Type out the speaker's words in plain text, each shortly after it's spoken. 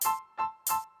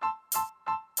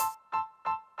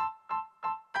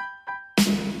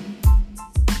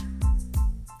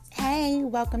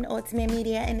welcome to Ultimate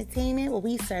Media Entertainment, where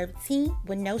we serve tea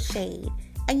with no shade.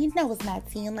 And you know it's not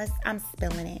tea unless I'm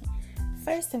spilling it.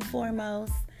 First and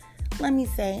foremost, let me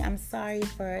say I'm sorry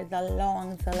for the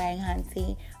long delay,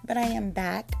 hunty, but I am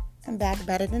back. I'm back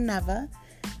better than ever.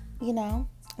 You know,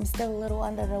 I'm still a little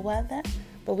under the weather,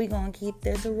 but we're going to keep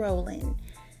this rolling.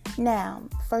 Now,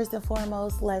 first and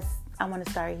foremost, I want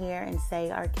to start here and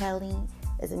say R. Kelly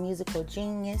is a musical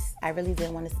genius. I really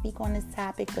didn't want to speak on this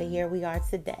topic, but here we are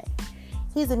today.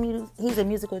 He's a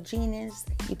musical genius.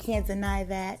 You can't deny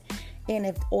that. And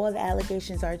if all the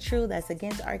allegations are true that's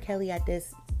against R. Kelly at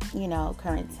this,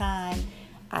 current time,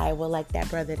 I would like that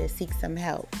brother to seek some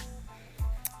help.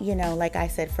 Like I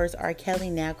said, first R. Kelly,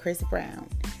 now Chris Brown.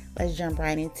 Let's jump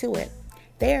right into it.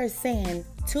 They are saying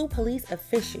 2 police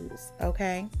officials,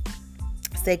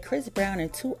 say Chris Brown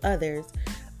and 2 others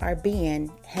are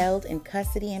being held in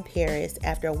custody in Paris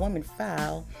after a woman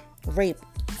filed a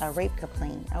rape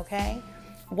complaint,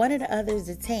 One of the others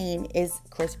detained is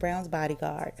Chris Brown's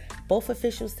bodyguard. Both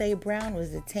officials say Brown was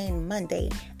detained Monday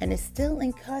and is still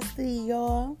in custody,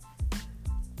 y'all.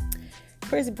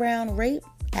 Chris Brown rape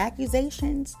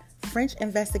accusations. French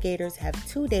investigators have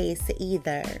 2 days to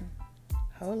either.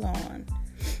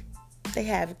 They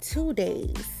have 2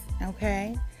 days,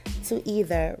 to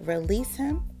either release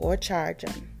him or charge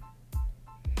him.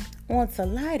 On to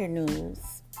lighter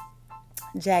news.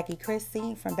 Jackie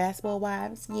Christie from Basketball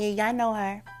Wives. Yeah, y'all know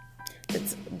her.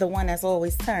 It's the one that's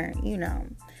always turned,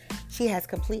 She has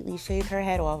completely shaved her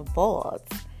head off bald.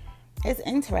 It's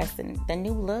interesting, the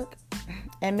new look.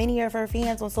 And many of her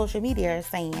fans on social media are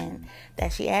saying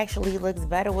that she actually looks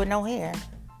better with no hair.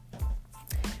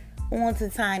 On to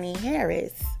Tiny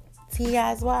Harris,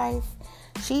 T.I.'s wife.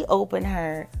 She opened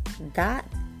her Got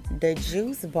the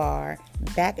Juice bar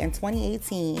back in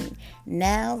 2018.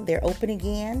 Now they're open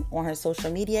again on her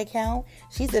social media account.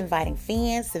 She's inviting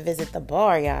fans to visit the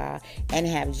bar, y'all, and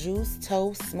have juice,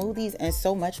 toast, smoothies, and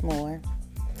so much more.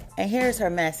 And here's her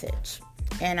message,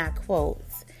 and I quote,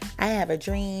 "I have a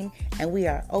dream and we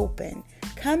are open.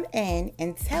 Come in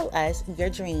and tell us your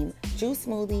dream. Juice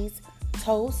smoothies,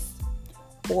 toast,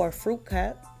 or fruit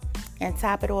cup, and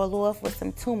top it all off with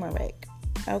some turmeric."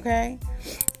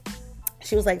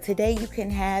 She was like, today you can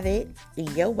have it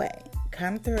your way.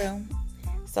 Come through.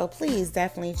 So please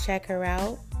definitely check her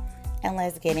out. And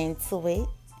let's get into it.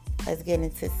 Let's get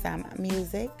into some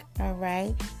music. All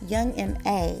right. Young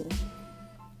M.A.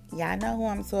 Y'all know who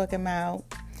I'm talking about.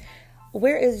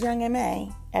 Where is Young M.A.?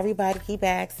 Everybody keep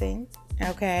asking.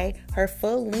 Her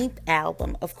full-length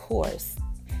album, of course.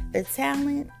 The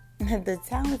talented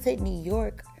New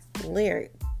York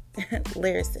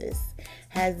lyricist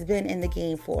has been in the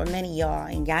game for a minute, y'all,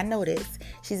 and y'all know this.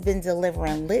 She's been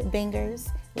delivering lit bangers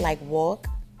like Walk,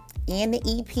 and the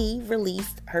EP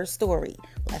released Her Story.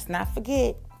 Let's not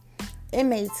forget,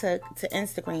 M.A. took to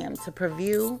Instagram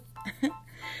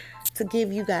to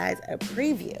give you guys a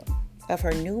preview of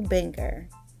her new banger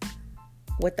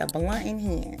with a blunt in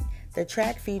hand. The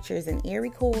track features an eerie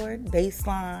chord, bass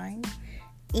line,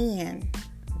 and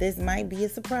this might be a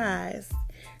surprise,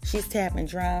 she's tapping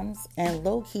drums and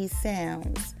low-key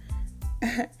sounds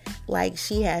like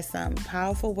she has some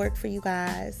powerful work for you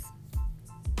guys.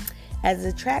 As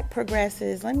the track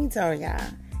progresses, let me tell y'all,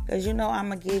 because I'm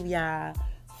going to give y'all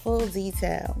full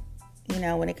detail,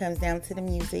 when it comes down to the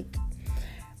music.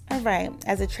 All right,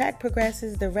 as the track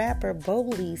progresses, the rapper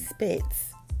boldly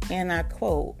spits, and I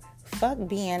quote, "Fuck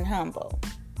being humble."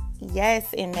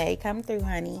 Yes, it may come through,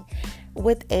 honey,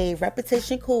 with a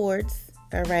repetition chords.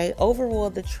 All right. Overall,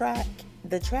 the track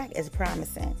is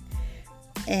promising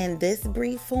in this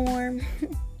brief form,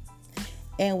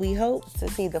 and we hope to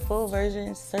see the full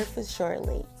version surface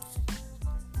shortly.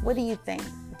 What do you think?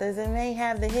 Does it may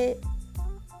have the hit?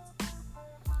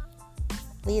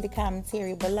 Leave a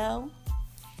commentary below.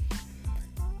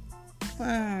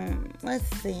 Let's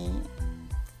see.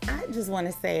 I just want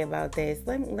to say about this.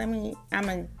 I'm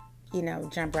gonna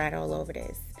jump right all over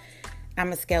this. I'm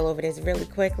going to scale over this really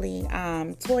quickly.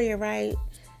 Toya Wright,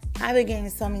 I've been getting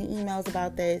so many emails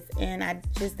about this, and I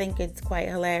just think it's quite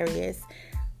hilarious.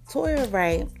 Toya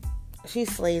Wright, she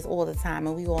slays all the time,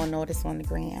 and we all know this on the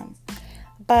gram.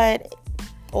 But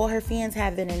all her fans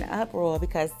have been in an uproar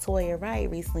because Toya Wright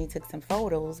recently took some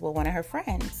photos with one of her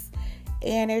friends.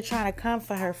 And they're trying to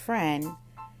comfort her friend,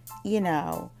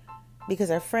 because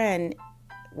her friend,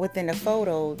 within the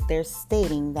photo, they're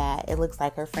stating that it looks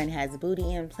like her friend has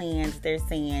booty implants. They're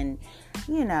saying,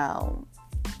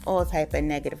 all type of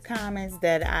negative comments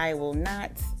that I will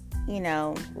not,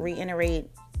 reiterate,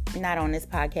 not on this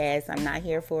podcast. I'm not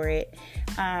here for it.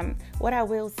 What I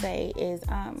will say is,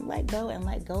 let go and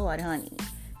let God, honey.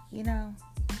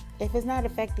 if it's not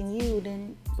affecting you,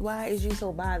 then why is you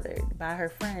so bothered by her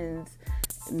friends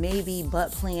maybe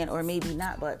butt plant or maybe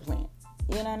not butt plant?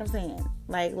 You know what I'm saying?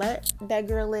 Like, let that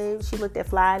girl live. She looked at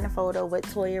fly in the photo with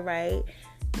Toya Wright.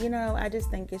 You know, I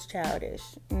just think it's childish.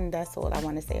 That's all I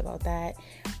want to say about that.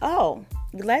 Oh,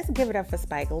 let's give it up for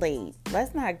Spike Lee.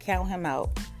 Let's not count him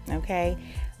out, okay?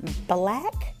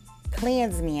 Black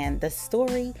Klansman, the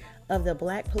story of the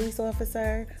black police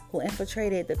officer who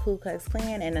infiltrated the Ku Klux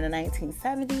Klan in the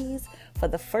 1970s for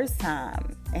the first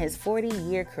time in his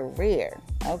 40-year career,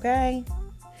 okay?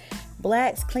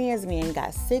 Black Klansman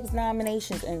got 6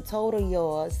 nominations in total,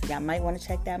 y'all. So y'all might want to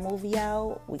check that movie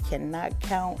out. We cannot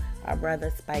count our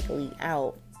brother Spike Lee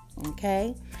out,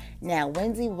 okay? Now,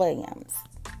 Wendy Williams.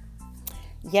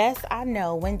 Yes, I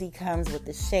know Wendy comes with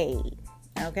the shade,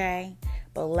 okay?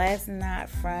 But let's not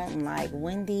front like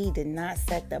Wendy did not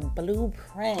set the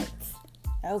blueprint,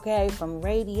 okay, from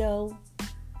radio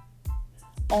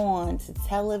on to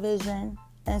television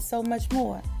and so much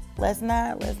more. Let's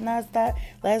not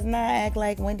act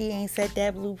like Wendy ain't set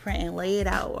that blueprint and lay it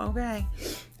out, okay?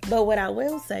 But what I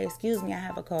will say, excuse me, I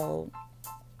have a cold.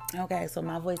 Okay, so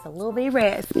my voice a little bit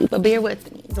raspy, but bear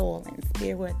with me, darlings,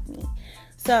 bear with me.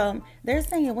 So they're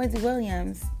saying Wendy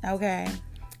Williams, okay,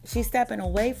 she's stepping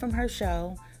away from her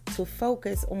show to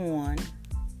focus on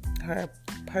her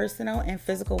personal and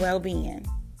physical well-being.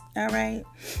 All right.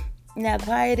 Now,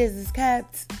 quiet as it's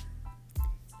kept,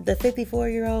 the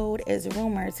 54-year-old is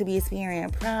rumored to be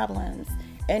experiencing problems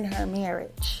in her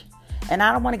marriage. And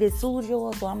I don't want to get sued,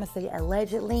 y'all, so I'm going to say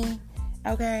allegedly,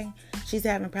 okay? She's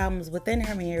having problems within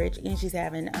her marriage, and she's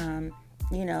having,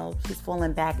 she's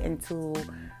falling back into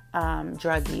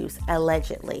drug use,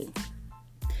 allegedly.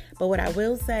 But what I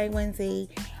will say, Wendy,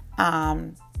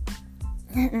 I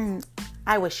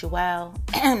wish you well.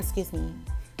 Excuse me.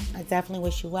 I definitely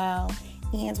wish you well.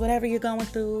 And whatever you're going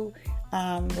through,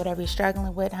 whatever you're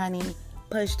struggling with, honey,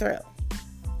 push through.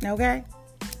 Okay?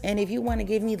 And if you want to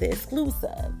give me the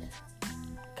exclusive,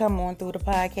 come on through the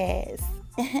podcast.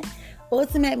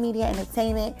 Ultimate Media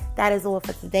Entertainment. That is all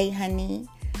for today, honey.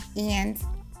 And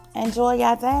enjoy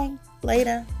your day.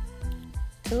 Later.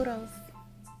 Toodles.